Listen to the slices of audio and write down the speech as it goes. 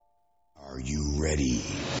ready.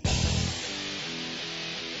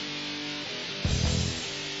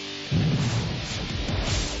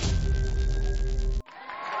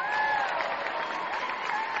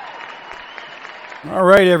 All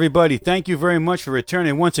right, everybody. Thank you very much for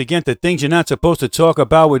returning once again to Things You're Not Supposed to Talk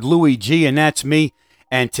About with Louis G, and that's me.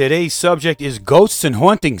 And today's subject is ghosts and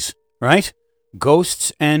hauntings, right?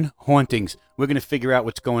 Ghosts and hauntings. We're going to figure out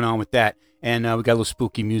what's going on with that. And we got a little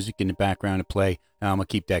spooky music in the background to play. I'm going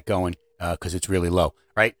to keep that going because it's really low,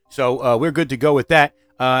 right? So we're good to go with that.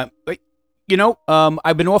 But,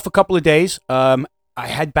 I've been off a couple of days. I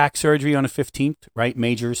had back surgery on the 15th, right?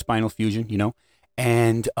 Major spinal fusion,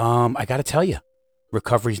 And I got to tell you,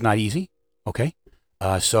 recovery's not easy, okay?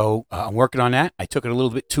 So I'm working on that. I took it a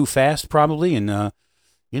little bit too fast, probably, and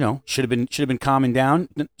should have been calming down.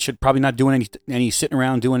 Should probably not doing any sitting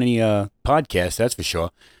around doing any podcasts, that's for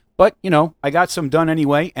sure. But I got some done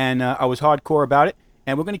anyway, and I was hardcore about it,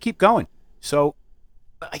 and we're gonna keep going. So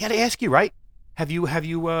I got to ask you, right? Have you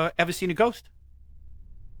ever seen a ghost?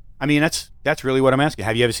 I mean, that's really what I'm asking.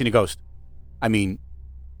 Have you ever seen a ghost? I mean,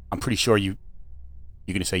 I'm pretty sure you're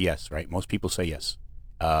gonna say yes, right? Most people say yes.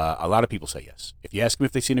 A lot of people say yes. If you ask them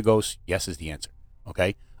if they've seen a ghost, yes is the answer.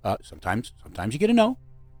 Okay. Sometimes you get a no,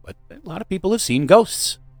 but a lot of people have seen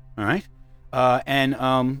ghosts. All right.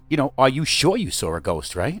 Are you sure you saw a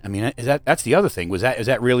ghost? Right. I mean, that's the other thing. Is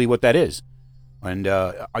that really what that is? And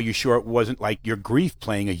are you sure it wasn't like your grief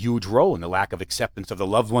playing a huge role in the lack of acceptance of the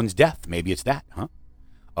loved one's death? Maybe it's that, huh?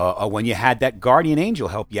 Or when you had that guardian angel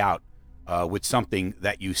help you out with something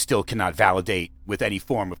that you still cannot validate with any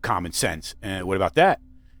form of common sense. What about that?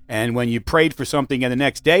 And when you prayed for something and the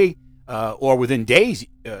next day or within days,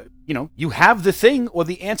 you have the thing or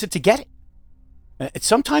the answer to get it.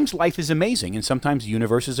 Sometimes life is amazing, and sometimes the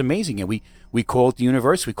universe is amazing. And we call it the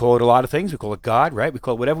universe. We call it a lot of things. We call it God, right? We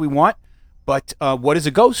call it whatever we want. But what is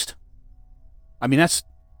a ghost? I mean,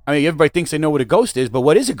 everybody thinks they know what a ghost is, but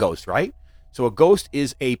what is a ghost, right? So a ghost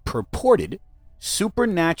is a purported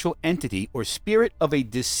supernatural entity or spirit of a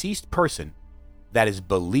deceased person that is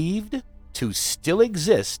believed to still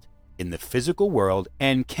exist in the physical world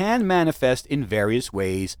and can manifest in various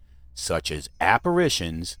ways, such as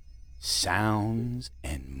apparitions, sounds,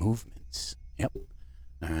 and movements. Yep.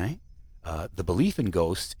 All right. The belief in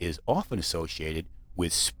ghosts is often associated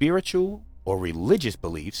with spiritual or religious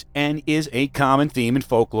beliefs and is a common theme in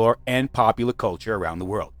folklore and popular culture around the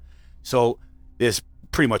world. So there's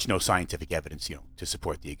pretty much no scientific evidence, to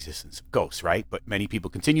support the existence of ghosts, right? But many people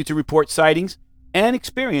continue to report sightings and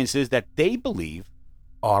experiences that they believe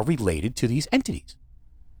are related to these entities.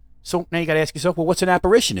 So now you got to ask yourself, well, what's an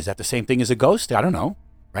apparition? Is that the same thing as a ghost? I don't know,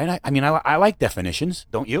 right? I like definitions,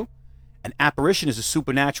 don't you? An apparition is a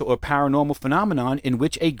supernatural or paranormal phenomenon in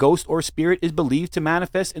which a ghost or spirit is believed to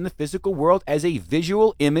manifest in the physical world as a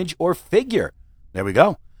visual image or figure. There we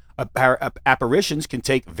go. Apparitions can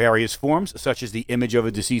take various forms, such as the image of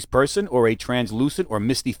a deceased person or a translucent or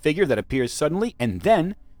misty figure that appears suddenly and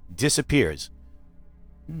then disappears.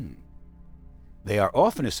 They are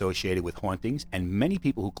often associated with hauntings, and many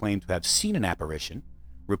people who claim to have seen an apparition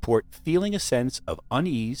report feeling a sense of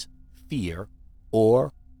unease, fear,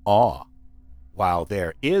 or awe. While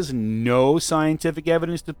there is no scientific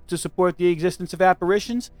evidence to support the existence of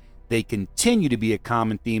apparitions, they continue to be a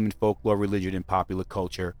common theme in folklore, religion, and popular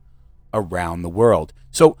culture around the world.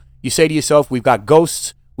 So you say to yourself, we've got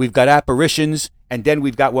ghosts, we've got apparitions, and then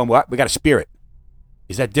we've got we got a spirit.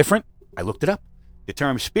 Is that different? I looked it up. The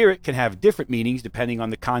term spirit can have different meanings depending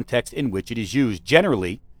on the context in which it is used.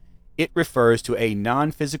 Generally, it refers to a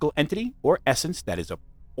non-physical entity or essence that is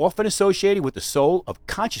often associated with the soul of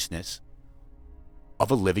consciousness of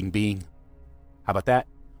a living being. How about that?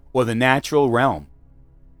 Or the natural realm,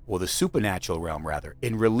 or the supernatural realm, rather.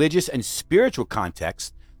 In religious and spiritual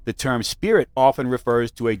contexts, the term spirit often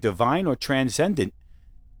refers to a divine or transcendent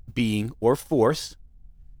being or force,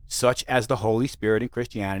 such as the Holy Spirit in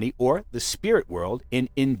Christianity or the spirit world in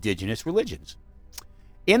indigenous religions.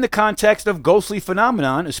 In the context of ghostly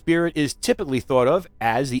phenomenon, a spirit is typically thought of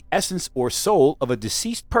as the essence or soul of a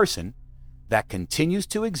deceased person that continues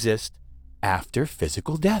to exist after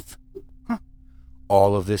physical death.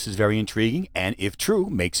 All of this is very intriguing, and if true,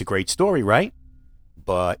 makes a great story, right?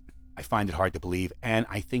 But I find it hard to believe, and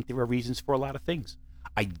I think there are reasons for a lot of things.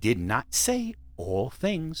 I did not say all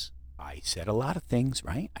things. I said a lot of things,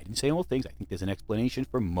 right? I didn't say all things. I think there's an explanation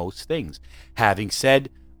for most things. Having said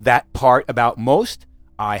that part about most,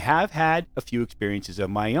 I have had a few experiences of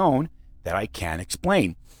my own that I can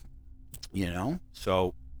explain.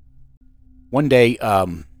 So one day, I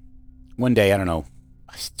don't know,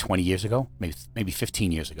 20 years ago, maybe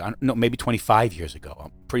 15 years ago, maybe 25 years ago.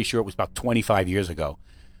 I'm pretty sure it was about 25 years ago.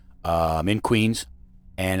 I'm in Queens,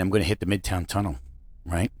 and I'm going to hit the Midtown Tunnel,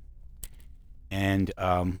 right? And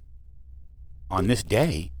on this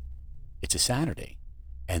day, it's a Saturday,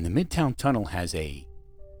 and the Midtown Tunnel has a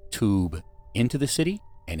tube into the city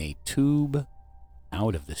and a tube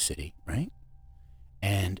out of the city, right?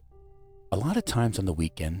 And a lot of times on the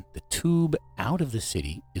weekend, the tube out of the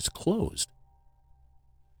city is closed.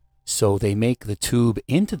 So they make the tube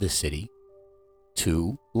into the city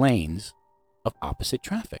 2 lanes of opposite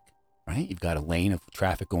traffic, right? You've got a lane of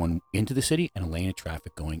traffic going into the city and a lane of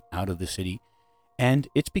traffic going out of the city. And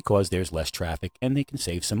it's because there's less traffic and they can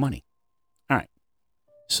save some money. All right.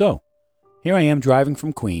 So here I am driving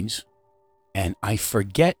from Queens, and I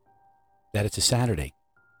forget that it's a Saturday.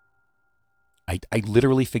 I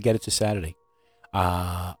literally forget it's a Saturday.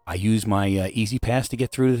 I use my Easy Pass to get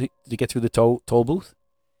through the toll booth,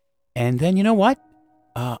 and then you know what?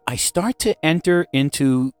 I start to enter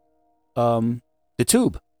into the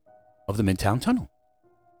tube of the Midtown Tunnel,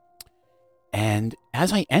 and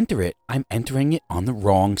as I enter it, I'm entering it on the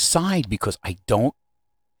wrong side because I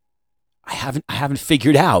haven't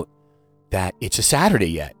figured out that it's a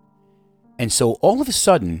Saturday yet, and so all of a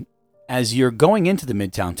sudden, as you're going into the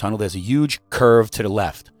Midtown Tunnel, there's a huge curve to the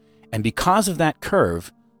left. And because of that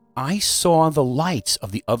curve, I saw the lights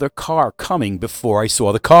of the other car coming before I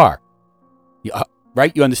saw the car.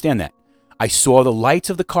 Right? You understand that? I saw the lights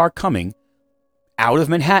of the car coming out of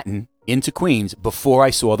Manhattan into Queens before I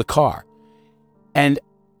saw the car. And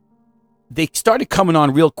they started coming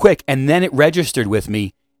on real quick, and then it registered with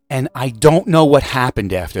me, and I don't know what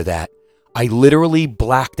happened after that. I literally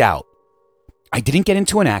blacked out. I didn't get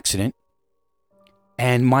into an accident.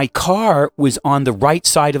 And my car was on the right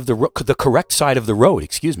side of the correct side of the road,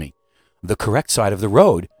 the correct side of the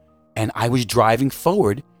road. And I was driving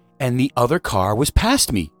forward, and the other car was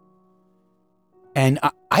past me. And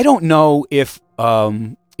I don't know if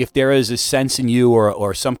there is a sense in you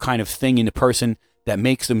or some kind of thing in the person that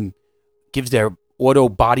gives their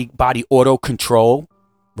body auto control,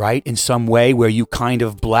 right? In some way where you kind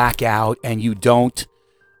of black out and you don't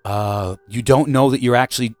know that you're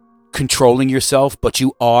actually controlling yourself, but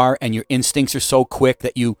you are, and your instincts are so quick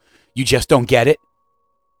that you just don't get it,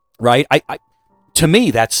 right? To me,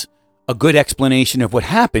 that's a good explanation of what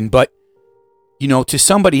happened, but to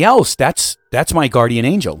somebody else, that's my guardian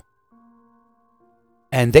angel,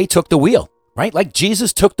 and they took the wheel, right? Like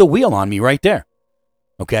Jesus took the wheel on me right there.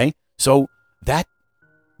 Okay, so that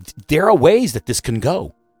there are ways that this can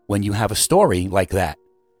go when you have a story like that.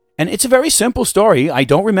 And it's a very simple story. I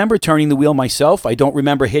don't remember turning the wheel myself. I don't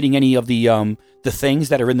remember hitting any of the things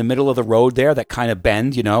that are in the middle of the road there that kind of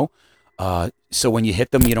bend, so when you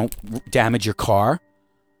hit them, you don't damage your car.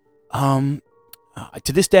 To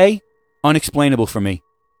this day, unexplainable for me.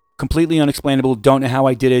 Completely unexplainable. Don't know how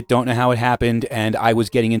I did it. Don't know how it happened. And I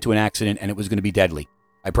was getting into an accident, and it was going to be deadly.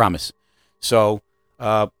 I promise. So,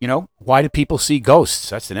 why do people see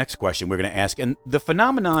ghosts? That's the next question we're going to ask. And the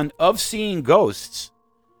phenomenon of seeing ghosts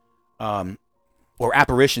or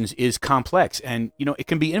apparitions is complex, and it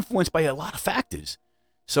can be influenced by a lot of factors.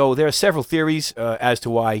 So there are several theories as to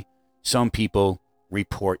why some people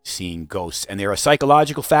report seeing ghosts, and there are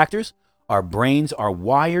psychological factors. Our brains are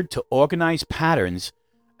wired to organize patterns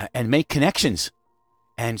and make connections,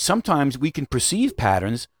 and sometimes we can perceive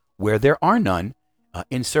patterns where there are none.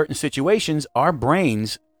 In certain situations, our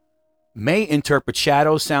brains may interpret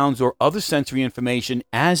shadows, sounds, or other sensory information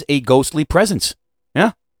as a ghostly presence.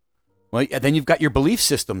 Yeah. Well, then you've got your belief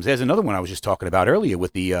systems. There's another one I was just talking about earlier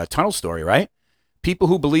with the tunnel story, right? People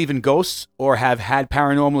who believe in ghosts or have had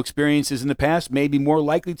paranormal experiences in the past may be more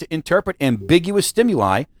likely to interpret ambiguous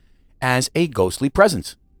stimuli as a ghostly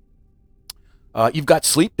presence. You've got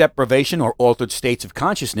sleep deprivation or altered states of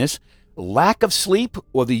consciousness. Lack of sleep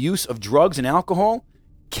or the use of drugs and alcohol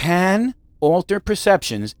can alter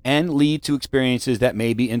perceptions and lead to experiences that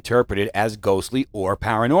may be interpreted as ghostly or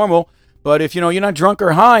paranormal. But if you're not drunk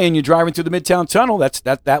or high and you're driving through the Midtown Tunnel, that's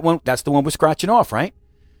the one we're scratching off, right?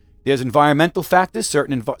 There's environmental factors.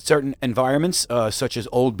 Certain environments, such as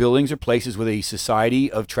old buildings or places with a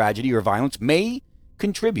society of tragedy or violence, may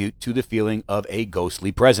contribute to the feeling of a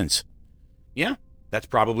ghostly presence. Yeah, that's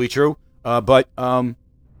probably true. But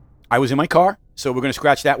I was in my car, so we're going to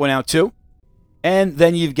scratch that one out too. And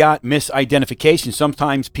then you've got misidentification.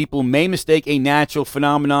 Sometimes people may mistake a natural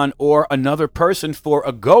phenomenon or another person for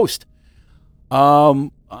a ghost. I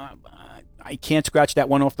can't scratch that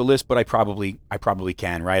one off the list, but I probably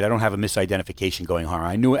can, right? I don't have a misidentification going on.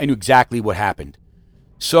 I knew exactly what happened.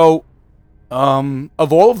 So,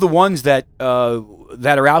 of all of the ones that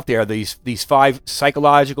are out there, these 5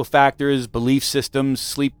 psychological factors, belief systems,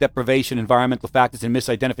 sleep deprivation, environmental factors, and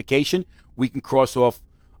misidentification, we can cross off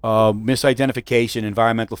misidentification,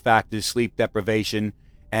 environmental factors, sleep deprivation,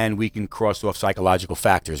 and we can cross off psychological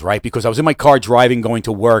factors, right? Because I was in my car driving, going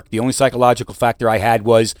to work. The only psychological factor I had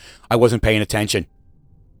was I wasn't paying attention.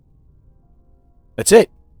 That's it.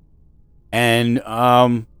 And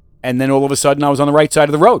then all of a sudden I was on the right side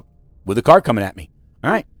of the road with a car coming at me.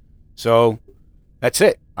 All right. So that's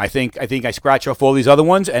it. I think I scratch off all these other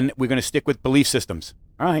ones, and we're going to stick with belief systems.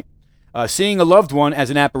 All right. Seeing a loved one as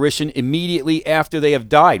an apparition immediately after they have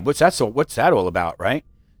died. What's that all about, right?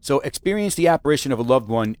 So experience the apparition of a loved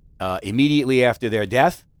one immediately after their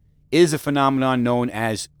death is a phenomenon known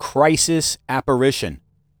as crisis apparition.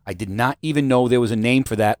 I did not even know there was a name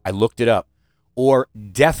for that. I looked it up. Or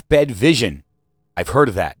deathbed vision. I've heard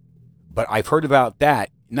of that. But I've heard about that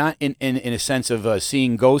not in a sense of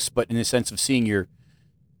seeing ghosts, but in a sense of seeing your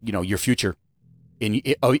future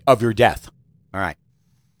of your death. All right.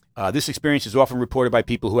 This experience is often reported by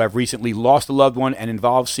people who have recently lost a loved one and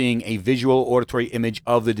involves seeing a visual auditory image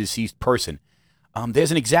of the deceased person.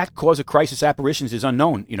 There's an exact cause of crisis apparitions is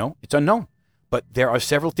unknown. It's unknown. But there are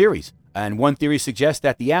several theories. And one theory suggests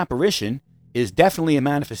that the apparition is definitely a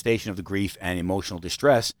manifestation of the grief and emotional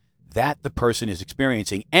distress that the person is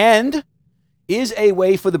experiencing and is a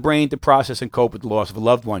way for the brain to process and cope with the loss of a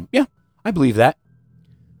loved one. Yeah, I believe that.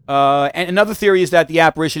 And another theory is that the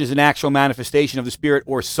apparition is an actual manifestation of the spirit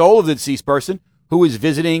or soul of the deceased person who is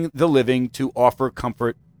visiting the living to offer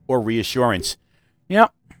comfort or reassurance. Yeah,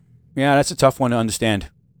 that's a tough one to understand.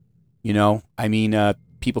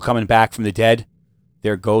 People coming back from the dead,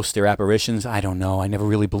 their ghosts, their apparitions. I don't know. I never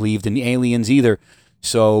really believed in the aliens either.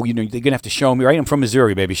 So, they're going to have to show me, right? I'm from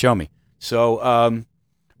Missouri, baby. Show me. So,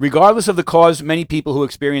 regardless of the cause, many people who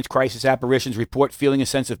experience crisis apparitions report feeling a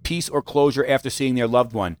sense of peace or closure after seeing their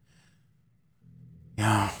loved one.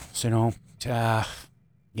 Yeah,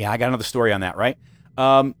 I got another story on that, right?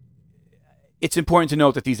 It's important to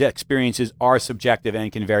note that these experiences are subjective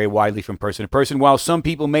and can vary widely from person to person. While some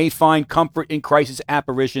people may find comfort in crisis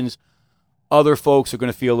apparitions, other folks are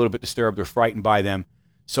going to feel a little bit disturbed or frightened by them.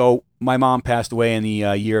 So my mom passed away in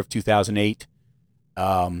the year of 2008.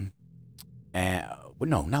 I'm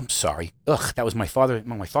sorry. That was my father.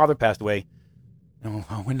 My father passed away.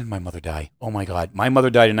 When did my mother die? Oh, my God. My mother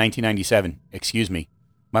died in 1997. Excuse me.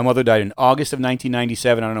 My mother died in August of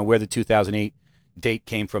 1997. I don't know where the 2008 date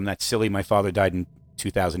came from. That's silly. My father died in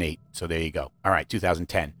 2008. So there you go. All right,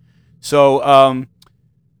 2010. So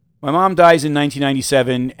my mom dies in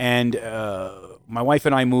 1997, and my wife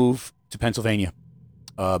and I moved to Pennsylvania.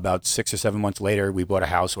 About 6 or 7 months later, we bought a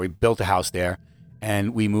house, or we built a house there,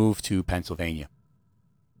 and we moved to Pennsylvania.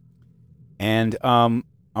 And I'm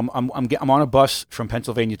on a bus from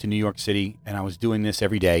Pennsylvania to New York City, and I was doing this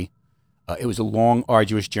every day. It was a long,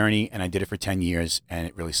 arduous journey, and I did it for 10 years, and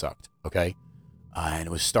it really sucked. Okay, and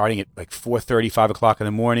it was starting at like 4:30, 5 o'clock in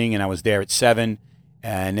the morning, and I was there at 7,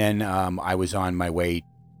 and then I was on my way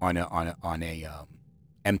on a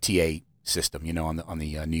MTA system, on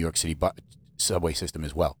the New York City subway system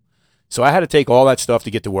as well. So I had to take all that stuff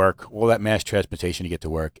to get to work, all that mass transportation to get to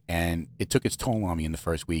work, and it took its toll on me in the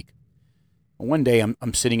first week. One day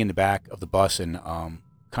I'm sitting in the back of the bus and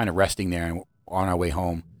kind of resting there, and on our way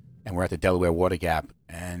home, and we're at the Delaware Water Gap,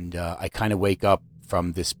 and I kind of wake up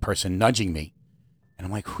from this person nudging me, and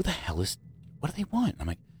I'm like, what do they want? I'm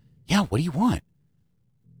like, yeah, what do you want?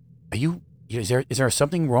 Is there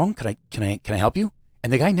something wrong? Can I help you?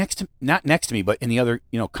 And the guy not next to me, but in the other,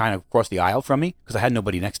 kind of across the aisle from me, because I had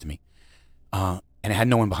nobody next to me, and I had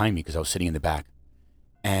no one behind me because I was sitting in the back,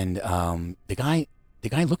 and the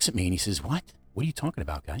guy looks at me and he says, What are you talking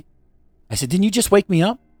about, guy? I said, didn't you just wake me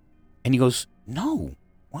up? And he goes, no,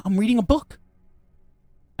 well, I'm reading a book.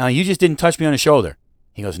 You just didn't touch me on the shoulder.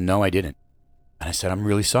 He goes, no, I didn't. And I said, I'm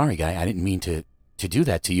really sorry, guy. I didn't mean to do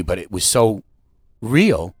that to you, but it was so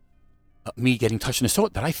real, me getting touched on the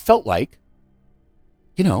shoulder, that I felt like,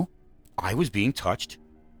 I was being touched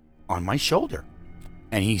on my shoulder.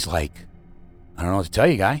 And he's like, I don't know what to tell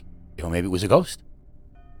you, guy. Maybe it was a ghost.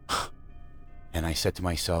 And I said to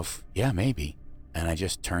myself, yeah, maybe. And I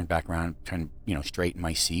just turned back around, straight in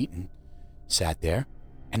my seat and sat there.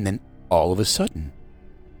 And then all of a sudden,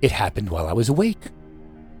 it happened while I was awake.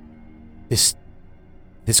 This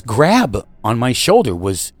grab on my shoulder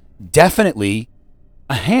was definitely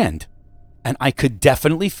a hand. And I could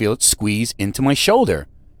definitely feel it squeeze into my shoulder.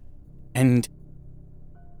 And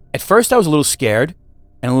at first I was a little scared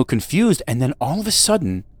and a little confused. And then all of a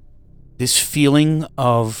sudden, this feeling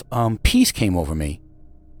of peace came over me.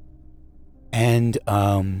 And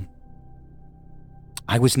I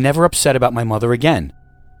was never upset about my mother again.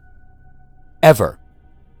 Ever.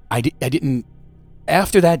 I didn't...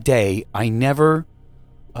 After that day, I never...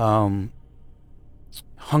 how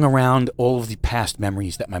hung around all of the past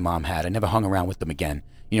memories that my mom had. I never hung around with them again.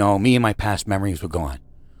 You know, me and my past memories were gone.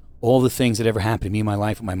 All the things that ever happened to me in my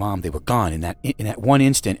life with my mom, they were gone in that one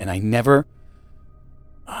instant, and I never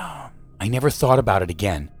thought about it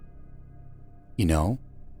again. You know,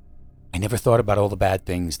 I never thought about all the bad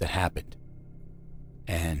things that happened,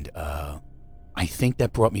 and I think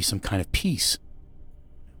that brought me some kind of peace.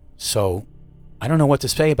 So, I don't know what to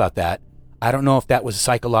say about that. I don't know if that was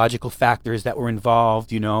psychological factors that were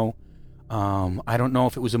involved. You know, I don't know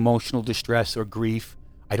if it was emotional distress or grief.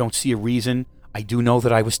 I don't see a reason. I do know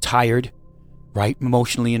that I was tired, right?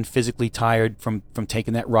 Emotionally and physically tired from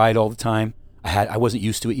taking that ride all the time. I wasn't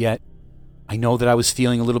used to it yet. I know that I was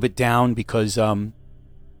feeling a little bit down because I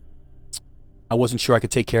wasn't sure I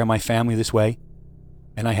could take care of my family this way.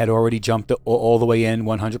 And I had already jumped all the way in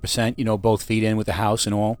 100%, you know, both feet in with the house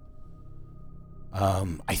and all.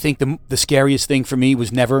 I think the scariest thing for me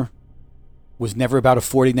was never about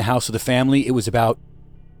affording the house to the family. It was about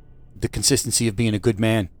the consistency of being a good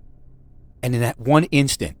man. And in that one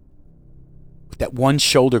instant, with that one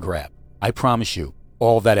shoulder grab, I promise you,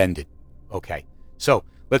 all that ended. Okay, so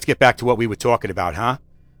let's get back to what we were talking about, huh?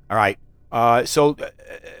 All right. So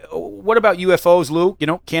what about UFOs, Lou? You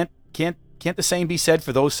know, can't the same be said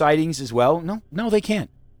for those sightings as well? No, they can't.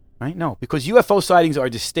 Right? No, because UFO sightings are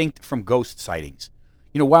distinct from ghost sightings.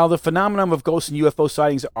 You know, while the phenomenon of ghosts and UFO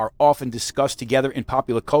sightings are often discussed together in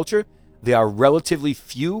popular culture, there are relatively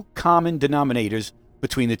few common denominators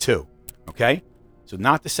between the two. Okay? So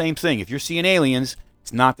not the same thing. If you're seeing aliens,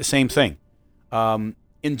 it's not the same thing.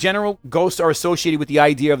 In general, ghosts are associated with the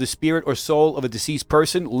idea of the spirit or soul of a deceased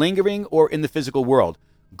person lingering or in the physical world.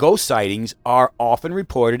 Ghost sightings are often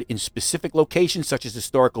reported in specific locations such as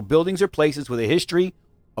historical buildings or places with a history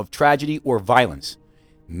of tragedy or violence.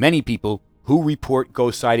 Many people who report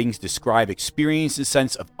ghost sightings describe experiencing a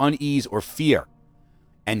sense of unease or fear.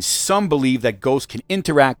 And some believe that ghosts can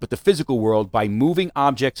interact with the physical world by moving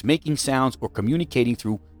objects, making sounds, or communicating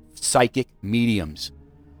through psychic mediums.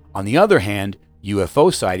 On the other hand,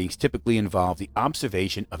 UFO sightings typically involve the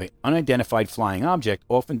observation of an unidentified flying object,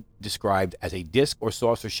 often described as a disc or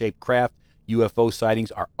saucer-shaped craft. UFO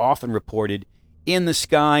sightings are often reported in the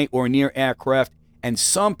sky or near aircraft, and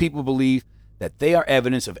some people believe that they are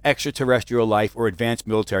evidence of extraterrestrial life or advanced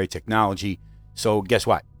military technology. So guess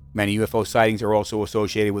what? Many UFO sightings are also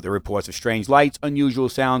associated with the reports of strange lights, unusual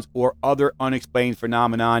sounds, or other unexplained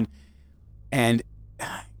phenomenon. And,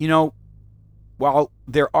 you know, while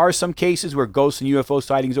there are some cases where ghosts and UFO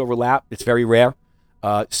sightings overlap, it's very rare,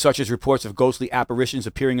 such as reports of ghostly apparitions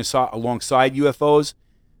appearing alongside UFOs.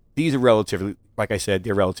 These are relatively, like I said,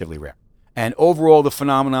 they're relatively rare. And overall, the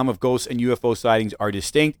phenomenon of ghosts and UFO sightings are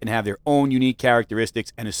distinct and have their own unique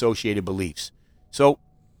characteristics and associated beliefs. So,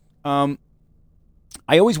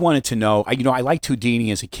 I always wanted to know, I liked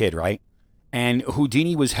Houdini as a kid, right? And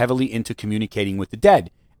Houdini was heavily into communicating with the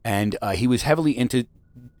dead. And he was heavily into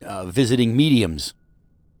visiting mediums.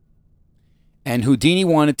 And Houdini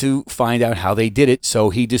wanted to find out how they did it,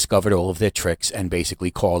 so he discovered all of their tricks and basically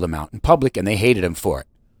called them out in public, and they hated him for it.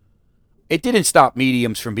 It didn't stop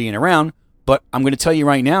mediums from being around, but I'm going to tell you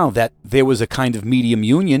right now that there was a kind of medium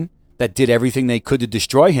union that did everything they could to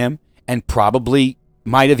destroy him and probably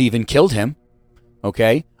might have even killed him.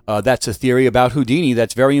 Okay? That's a theory about Houdini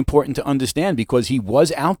that's very important to understand because he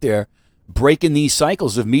was out there breaking these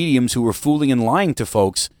cycles of mediums who were fooling and lying to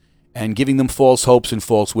folks and giving them false hopes and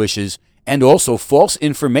false wishes and also false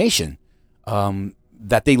information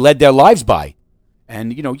that they led their lives by.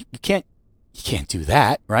 And, you can't do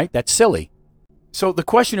that, right? That's silly. So the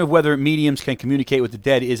question of whether mediums can communicate with the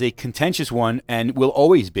dead is a contentious one and will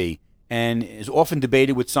always be, and is often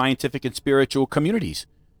debated with scientific and spiritual communities.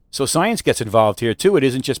 So science gets involved here too. It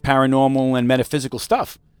isn't just paranormal and metaphysical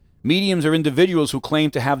stuff. Mediums are individuals who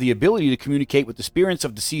claim to have the ability to communicate with the spirits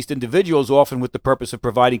of deceased individuals, often with the purpose of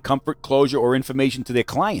providing comfort, closure, or information to their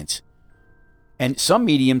clients. And some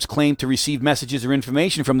mediums claim to receive messages or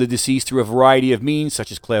information from the deceased through a variety of means,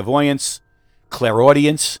 such as clairvoyance,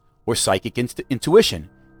 clairaudience, or psychic intuition.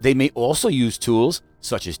 They may also use tools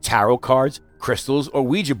such as tarot cards, crystals, or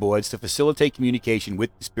Ouija boards to facilitate communication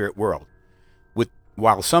with the spirit world.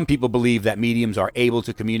 While some people believe that mediums are able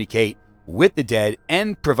to communicate with the dead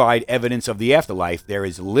and provide evidence of the afterlife, there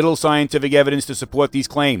is little scientific evidence to support these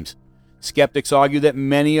claims. Skeptics argue that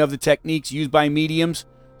many of the techniques used by mediums,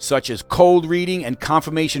 such as cold reading and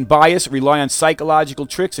confirmation bias, rely on psychological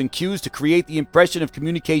tricks and cues to create the impression of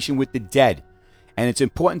communication with the dead. And it's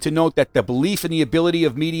important to note that the belief in the ability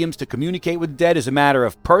of mediums to communicate with the dead is a matter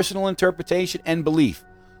of personal interpretation and belief.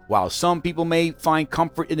 While some people may find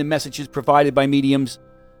comfort in the messages provided by mediums,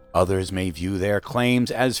 others may view their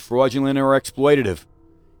claims as fraudulent or exploitative.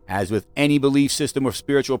 As with any belief system or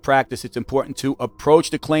spiritual practice, it's important to approach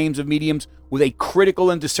the claims of mediums with a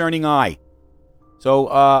critical and discerning eye. So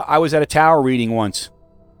I was at a tower reading once.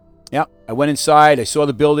 Yeah, I went inside. I saw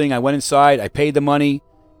the building. I went inside. I paid the money.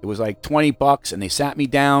 It was like $20, and they sat me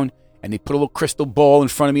down, and they put a little crystal ball in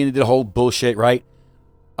front of me, and they did a whole bullshit, right?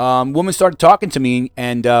 Woman started talking to me,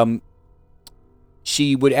 and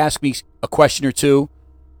she would ask me a question or two,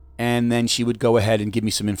 and then she would go ahead and give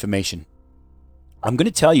me some information. I'm going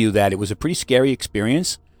to tell you that it was a pretty scary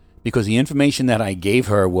experience because the information that I gave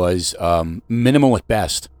her was minimal at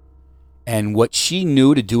best. And what she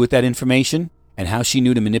knew to do with that information and how she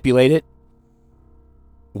knew to manipulate it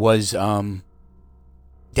was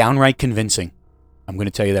downright convincing. I'm going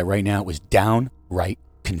to tell you that right now. It was downright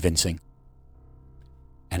convincing.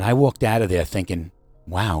 And I walked out of there thinking,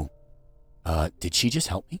 wow, did she just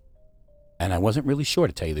help me? And I wasn't really sure,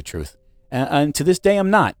 to tell you the truth. And to this day,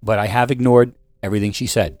 I'm not. But I have ignored everything she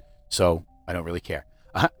said. So I don't really care.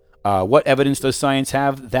 What evidence does science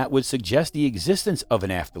have that would suggest the existence of an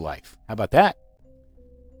afterlife? How about that?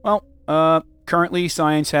 Well, currently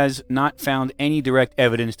science has not found any direct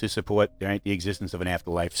evidence to support the existence of an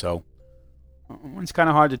afterlife. So it's kind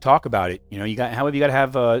of hard to talk about it. You know, you got to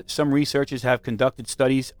have some researchers have conducted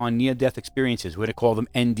studies on near-death experiences. We're going to call them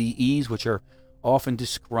NDEs, which are often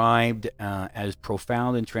described as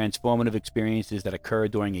profound and transformative experiences that occur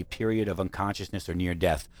during a period of unconsciousness or near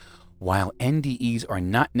death. While NDEs are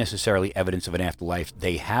not necessarily evidence of an afterlife,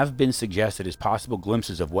 they have been suggested as possible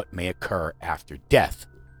glimpses of what may occur after death.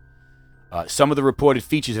 Some of the reported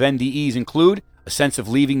features of NDEs include a sense of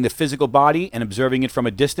leaving the physical body and observing it from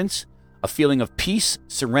a distance, a feeling of peace,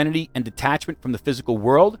 serenity, and detachment from the physical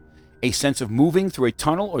world, a sense of moving through a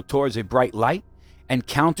tunnel or towards a bright light,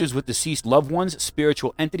 encounters with deceased loved ones,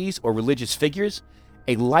 spiritual entities, or religious figures,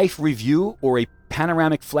 a life review or a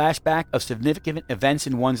panoramic flashback of significant events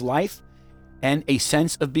in one's life, and a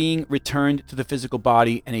sense of being returned to the physical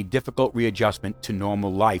body and a difficult readjustment to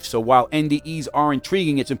normal life. So while NDEs are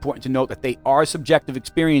intriguing, it's important to note that they are subjective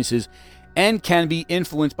experiences and can be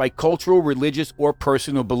influenced by cultural, religious, or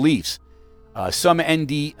personal beliefs. Some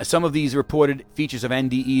of these reported features of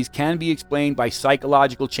NDEs can be explained by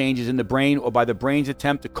psychological changes in the brain or by the brain's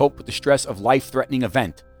attempt to cope with the stress of life-threatening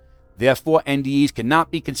event. Therefore, NDEs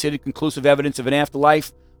cannot be considered conclusive evidence of an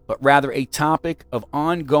afterlife, but rather a topic of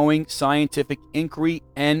ongoing scientific inquiry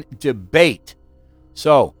and debate.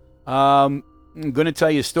 So, I'm going to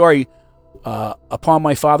tell you a story. Upon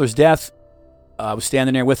my father's death, I was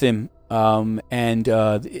standing there with him, and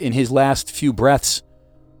in his last few breaths,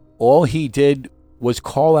 all he did was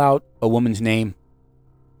call out a woman's name.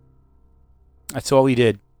 That's all he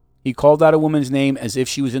did. He called out a woman's name as if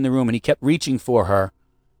she was in the room, and he kept reaching for her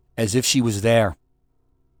as if she was there.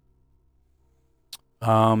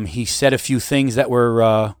 He said a few things that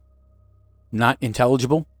were not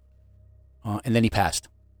intelligible, and then he passed.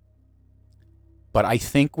 But I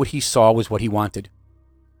think what he saw was what he wanted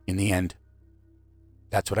in the end.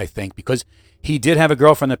 That's what I think, because he did have a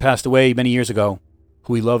girlfriend that passed away many years ago,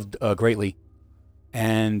 who he loved greatly.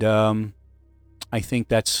 And I think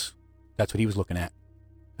that's what he was looking at.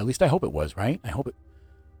 At least I hope it was, right? I hope it,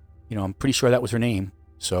 I'm pretty sure that was her name.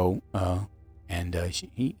 So,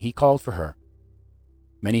 he called for her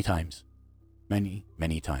many times. Many,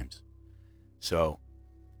 many times. So,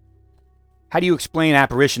 how do you explain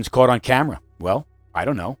apparitions caught on camera? Well, I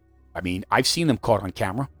don't know. I mean, I've seen them caught on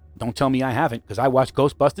camera. Don't tell me I haven't, because I watched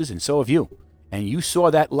Ghostbusters, and so have you. And you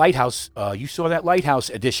saw that lighthouse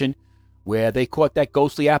edition where they caught that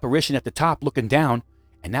ghostly apparition at the top looking down,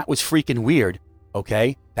 and that was freaking weird,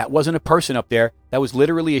 okay? That wasn't a person up there. That was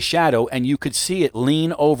literally a shadow, and you could see it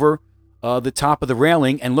lean over the top of the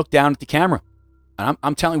railing and look down at the camera. And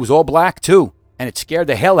I'm telling you, it was all black, too, and it scared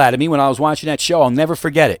the hell out of me when I was watching that show. I'll never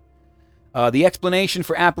forget it. The explanation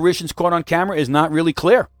for apparitions caught on camera is not really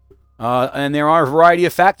clear, and there are a variety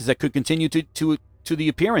of factors that could continue to the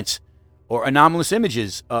appearance or anomalous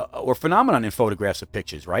images or phenomenon in photographs or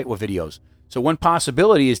pictures, right, or videos. So one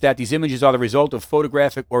possibility is that these images are the result of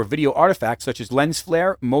photographic or video artifacts such as lens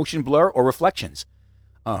flare, motion blur, or reflections.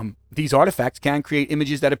 These artifacts can create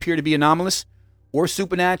images that appear to be anomalous or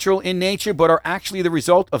supernatural in nature, but are actually the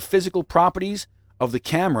result of physical properties of the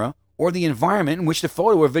camera or the environment in which the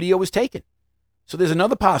photo or video was taken. So there's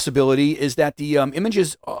another possibility is that the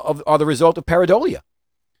images are the result of pareidolia,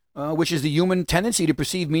 which is the human tendency to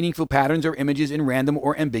perceive meaningful patterns or images in random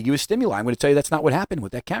or ambiguous stimuli. I'm going to tell you that's not what happened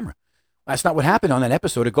with that camera. That's not what happened on that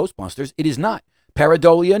episode of Ghostbusters. It is not.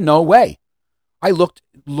 Pareidolia, no way. I looked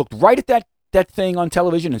right at that thing on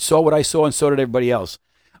television and saw what I saw, and so did everybody else.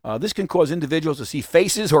 This can cause individuals to see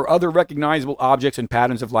faces or other recognizable objects and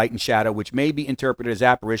patterns of light and shadow, which may be interpreted as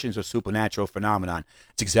apparitions or supernatural phenomenon.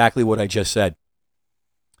 It's exactly what I just said,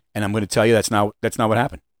 and I'm going to tell you that's not what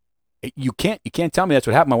happened. You can't tell me that's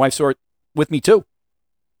what happened. My wife saw it with me too.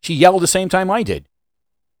 She yelled the same time I did.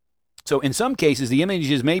 So in some cases, the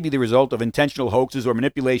images may be the result of intentional hoaxes or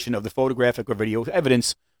manipulation of the photographic or video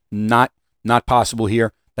evidence. Not possible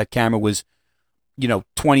here. That camera was,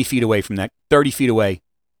 20 feet away from that, 30 feet away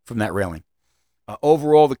from that railing.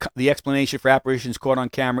 Overall, the explanation for apparitions caught on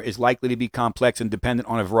camera is likely to be complex and dependent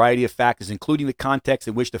on a variety of factors, including the context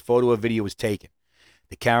in which the photo or video was taken,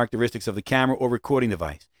 the characteristics of the camera or recording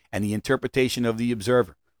device, and the interpretation of the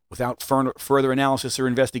observer. Without further analysis or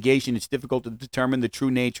investigation, it's difficult to determine the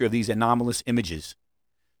true nature of these anomalous images.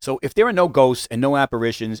 So if there are no ghosts and no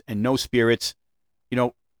apparitions and no spirits,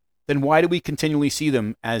 then why do we continually see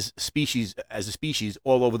them as a species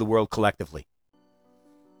all over the world collectively?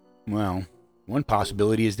 Well, one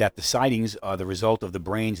possibility is that the sightings are the result of the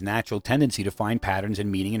brain's natural tendency to find patterns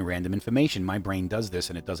and meaning in random information. My brain does this,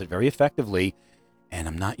 and it does it very effectively, and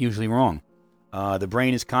I'm not usually wrong. The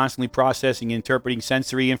brain is constantly processing and interpreting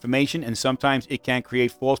sensory information, and sometimes it can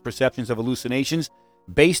create false perceptions of hallucinations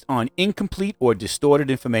based on incomplete or distorted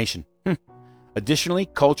information. Additionally,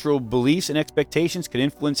 cultural beliefs and expectations can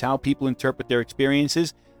influence how people interpret their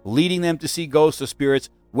experiences, leading them to see ghosts or spirits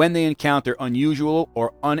when they encounter unusual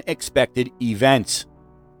or unexpected events.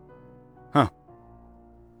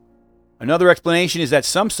 Another explanation is that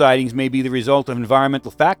some sightings may be the result of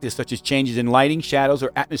environmental factors such as changes in lighting, shadows,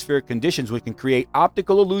 or atmospheric conditions, which can create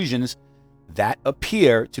optical illusions that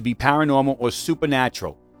appear to be paranormal or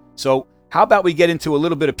supernatural. So how about we get into a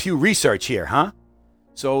little bit of Pew Research here, huh?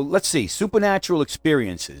 So let's see, supernatural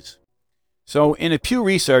experiences. So in a Pew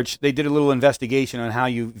Research, they did a little investigation on how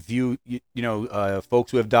you view,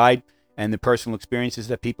 folks who have died and the personal experiences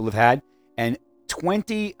that people have had. And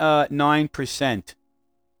 29%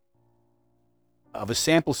 of a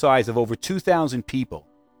sample size of over 2,000 people,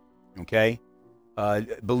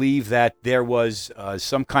 believe that there was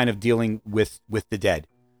some kind of dealing with the dead.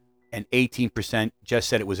 And 18% just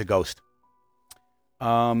said it was a ghost.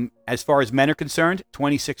 As far as men are concerned,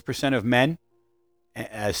 26% of men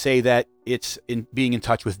say that it's being in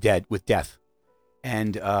touch with death.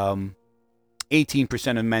 And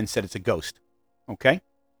 18% of men said it's a ghost. Okay?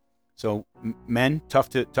 So men, tough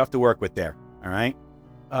to work with there. All right?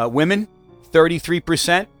 Women,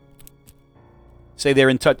 33% say they're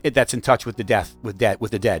in touch. That's in touch with the dead,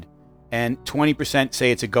 and 20%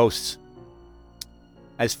 say it's a ghost.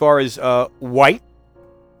 As far as white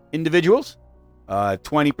individuals,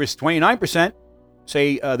 29%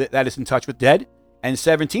 say that is in touch with dead, and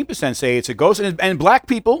 17% say it's a ghost. And black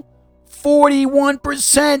people,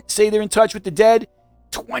 41% say they're in touch with the dead.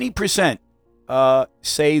 20%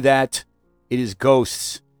 say that it is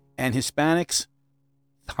ghosts, and Hispanics,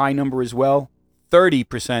 high number as well.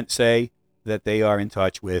 30% say that they are in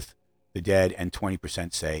touch with the dead, and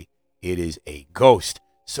 20% say it is a ghost.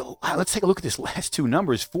 So let's take a look at this last two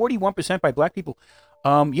numbers. 41% by black people.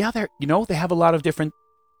 They're they have a lot of different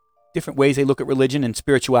ways they look at religion and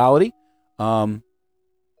spirituality. And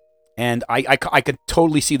I could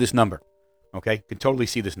totally see this number. Okay, could totally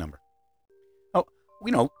see this number. Oh,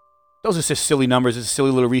 those are just silly numbers. It's a silly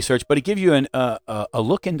little research, but it gives you a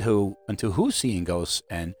look into who's seeing ghosts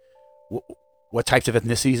and what types of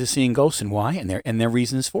ethnicities are seeing ghosts and why, and their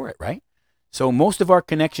reasons for it, right? So most of our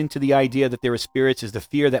connection to the idea that there are spirits is the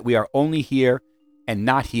fear that we are only here and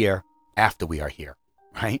not here after we are here,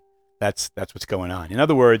 right? That's what's going on. In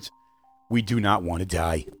other words, we do not want to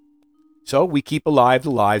die. So we keep alive the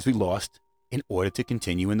lives we lost in order to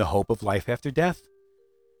continue in the hope of life after death.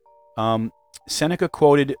 Seneca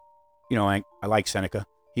quoted, I like Seneca.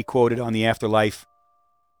 He quoted on the afterlife,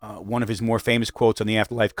 one of his more famous quotes on the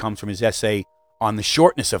afterlife comes from his essay on the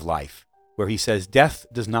shortness of life, where he says, "Death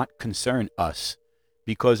does not concern us,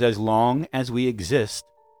 because as long as we exist,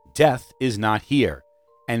 death is not here.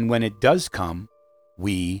 And when it does come,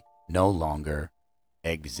 we no longer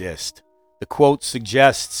exist." The quote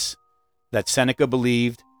suggests that Seneca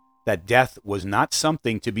believed that death was not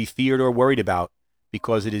something to be feared or worried about,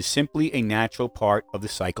 because it is simply a natural part of the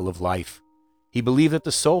cycle of life. He believed that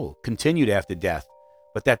the soul continued after death,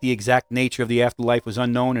 but that the exact nature of the afterlife was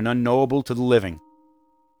unknown and unknowable to the living.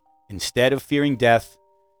 Instead of fearing death,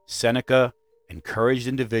 Seneca encouraged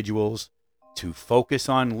individuals to focus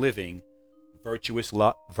on living virtuous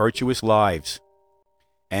lives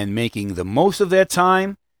and making the most of their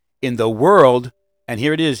time in the world. And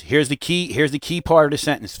here it is. Here's the key part of the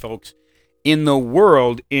sentence, folks. In the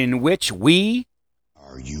world in which we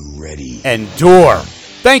Are you ready? Endure.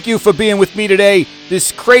 Thank you for being with me today.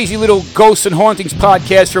 This crazy little Ghosts and Hauntings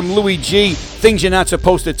podcast from Louis G. Things you're not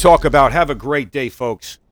supposed to talk about. Have a great day, folks.